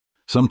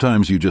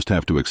Sometimes you just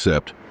have to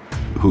accept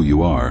who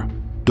you are.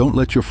 Don't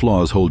let your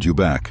flaws hold you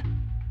back.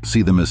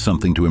 See them as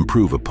something to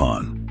improve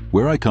upon.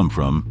 Where I come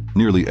from,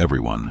 nearly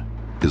everyone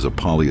is a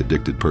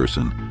poly-addicted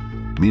person,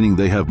 meaning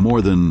they have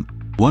more than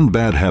one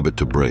bad habit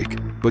to break.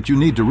 But you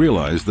need to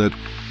realize that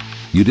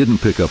you didn't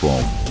pick up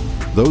all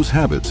those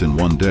habits in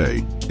one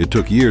day. It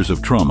took years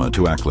of trauma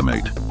to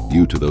acclimate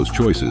you to those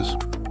choices.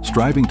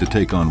 Striving to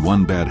take on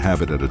one bad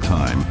habit at a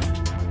time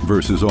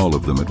versus all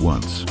of them at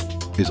once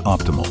is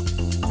optimal.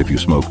 If you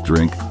smoke,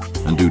 drink,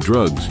 and do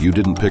drugs, you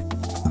didn't pick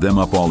them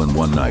up all in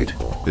one night.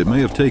 It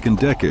may have taken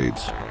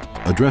decades.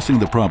 Addressing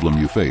the problem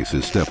you face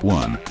is step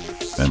one,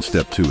 and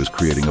step two is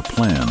creating a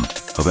plan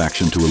of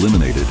action to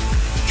eliminate it.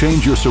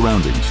 Change your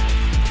surroundings,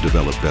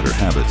 develop better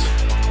habits,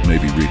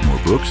 maybe read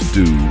more books,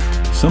 do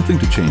something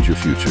to change your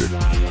future.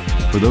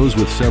 For those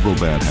with several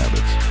bad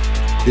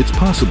habits, it's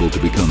possible to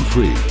become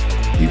free,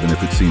 even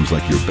if it seems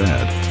like you're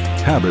bad.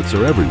 Habits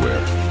are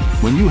everywhere.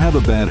 When you have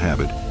a bad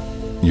habit,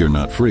 you're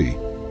not free.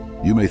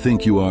 You may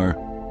think you are,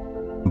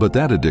 but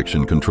that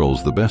addiction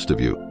controls the best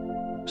of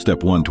you.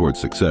 Step one towards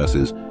success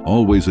is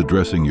always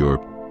addressing your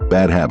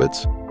bad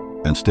habits,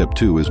 and step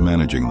two is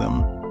managing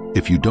them.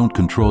 If you don't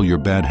control your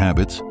bad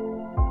habits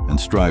and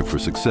strive for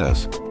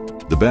success,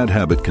 the bad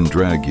habit can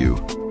drag you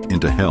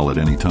into hell at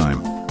any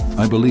time.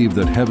 I believe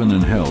that heaven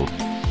and hell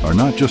are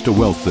not just a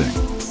wealth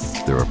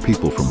thing. There are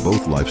people from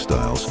both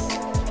lifestyles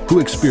who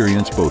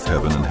experience both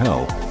heaven and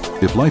hell.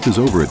 If life is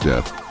over at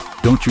death,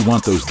 don't you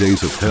want those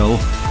days of hell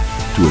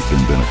to have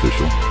been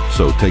beneficial?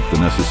 So take the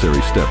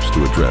necessary steps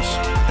to address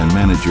and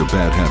manage your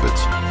bad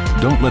habits.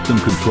 Don't let them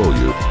control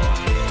you.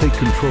 Take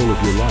control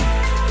of your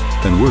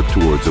life and work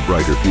towards a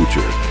brighter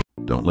future.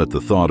 Don't let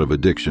the thought of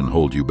addiction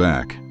hold you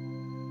back.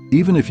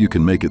 Even if you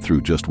can make it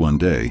through just one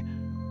day,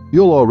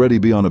 you'll already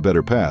be on a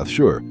better path,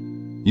 sure.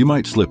 You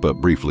might slip up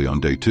briefly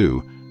on day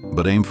 2,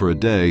 but aim for a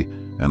day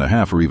and a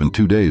half or even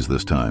 2 days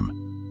this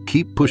time.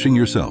 Keep pushing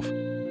yourself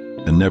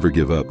and never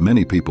give up.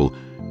 Many people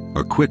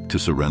are quick to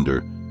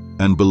surrender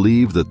and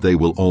believe that they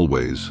will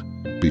always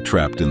be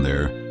trapped in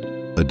their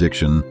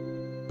addiction,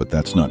 but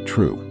that's not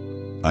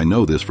true. I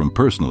know this from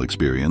personal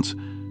experience,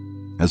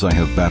 as I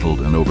have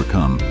battled and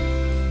overcome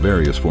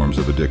various forms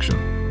of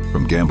addiction,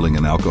 from gambling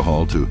and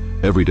alcohol to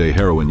everyday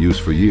heroin use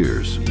for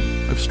years.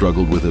 I've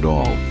struggled with it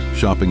all: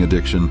 shopping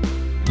addiction,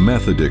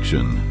 meth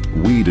addiction,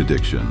 weed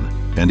addiction,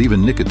 and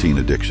even nicotine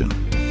addiction.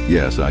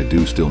 Yes, I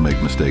do still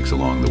make mistakes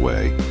along the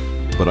way,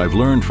 but I've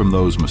learned from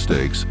those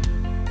mistakes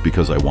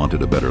because I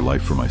wanted a better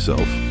life for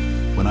myself.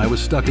 When I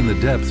was stuck in the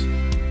depths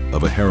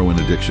of a heroin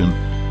addiction,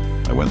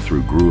 I went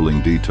through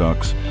grueling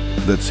detox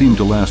that seemed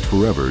to last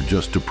forever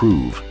just to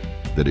prove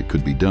that it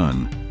could be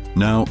done.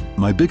 Now,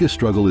 my biggest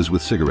struggle is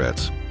with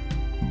cigarettes,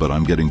 but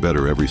I'm getting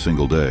better every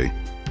single day.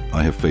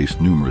 I have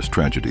faced numerous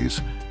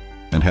tragedies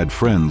and had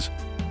friends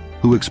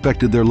who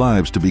expected their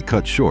lives to be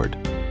cut short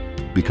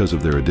because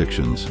of their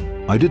addictions.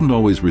 I didn't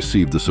always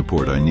receive the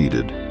support I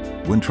needed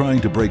when trying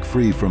to break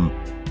free from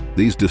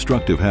these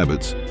destructive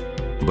habits,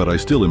 but I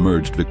still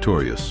emerged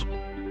victorious.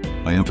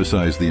 I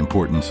emphasize the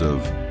importance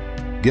of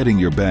getting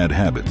your bad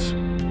habits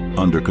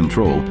under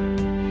control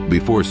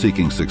before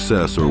seeking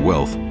success or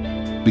wealth,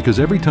 because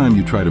every time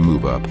you try to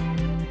move up,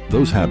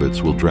 those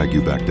habits will drag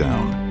you back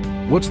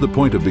down. What's the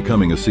point of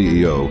becoming a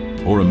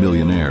CEO or a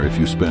millionaire if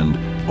you spend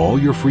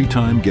all your free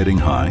time getting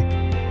high?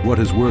 What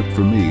has worked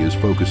for me is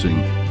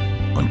focusing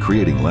on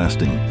creating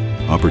lasting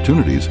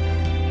opportunities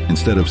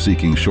instead of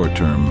seeking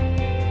short-term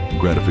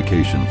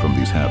gratification from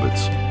these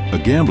habits. A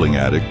gambling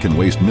addict can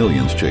waste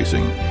millions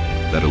chasing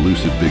that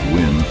elusive big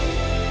win,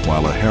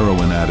 while a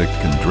heroin addict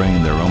can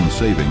drain their own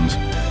savings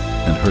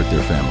and hurt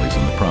their families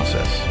in the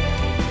process.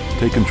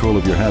 Take control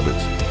of your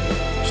habits.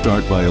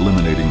 Start by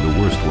eliminating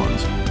the worst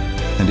ones.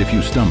 And if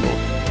you stumble,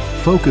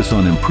 focus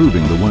on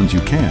improving the ones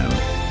you can.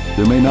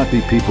 There may not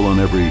be people on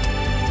every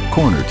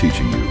corner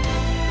teaching you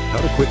how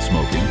to quit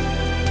smoking,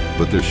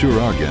 but there sure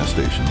are gas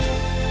stations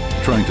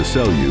trying to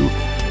sell you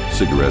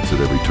cigarettes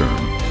at every turn.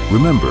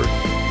 Remember,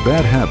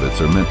 bad habits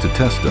are meant to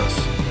test us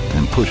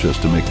and push us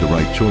to make the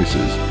right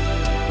choices,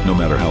 no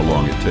matter how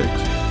long it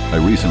takes. I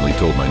recently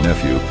told my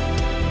nephew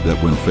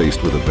that when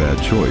faced with a bad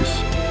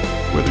choice,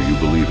 whether you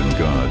believe in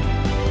God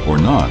or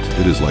not,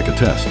 it is like a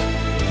test.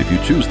 If you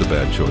choose the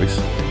bad choice,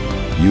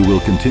 you will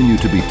continue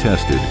to be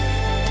tested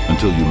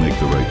until you make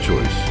the right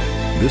choice.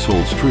 This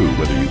holds true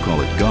whether you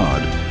call it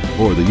God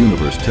or the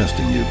universe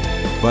testing you.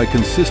 By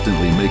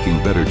consistently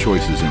making better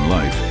choices in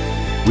life,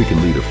 we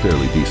can lead a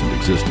fairly decent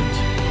existence.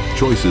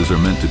 Choices are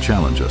meant to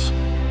challenge us,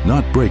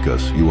 not break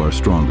us. You are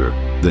stronger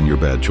than your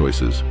bad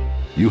choices.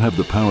 You have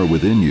the power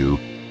within you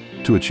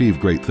to achieve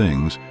great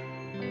things,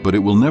 but it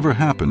will never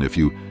happen if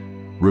you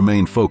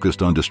remain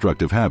focused on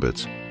destructive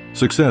habits.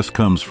 Success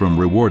comes from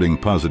rewarding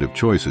positive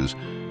choices,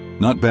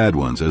 not bad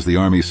ones. As the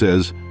Army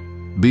says,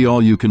 be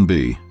all you can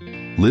be.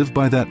 Live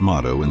by that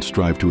motto and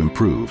strive to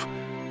improve,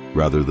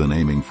 rather than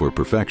aiming for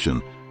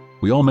perfection.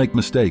 We all make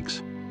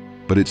mistakes,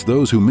 but it's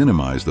those who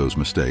minimize those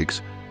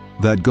mistakes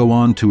that go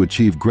on to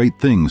achieve great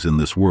things in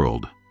this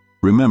world.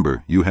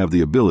 Remember, you have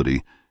the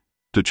ability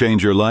to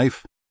change your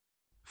life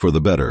for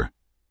the better.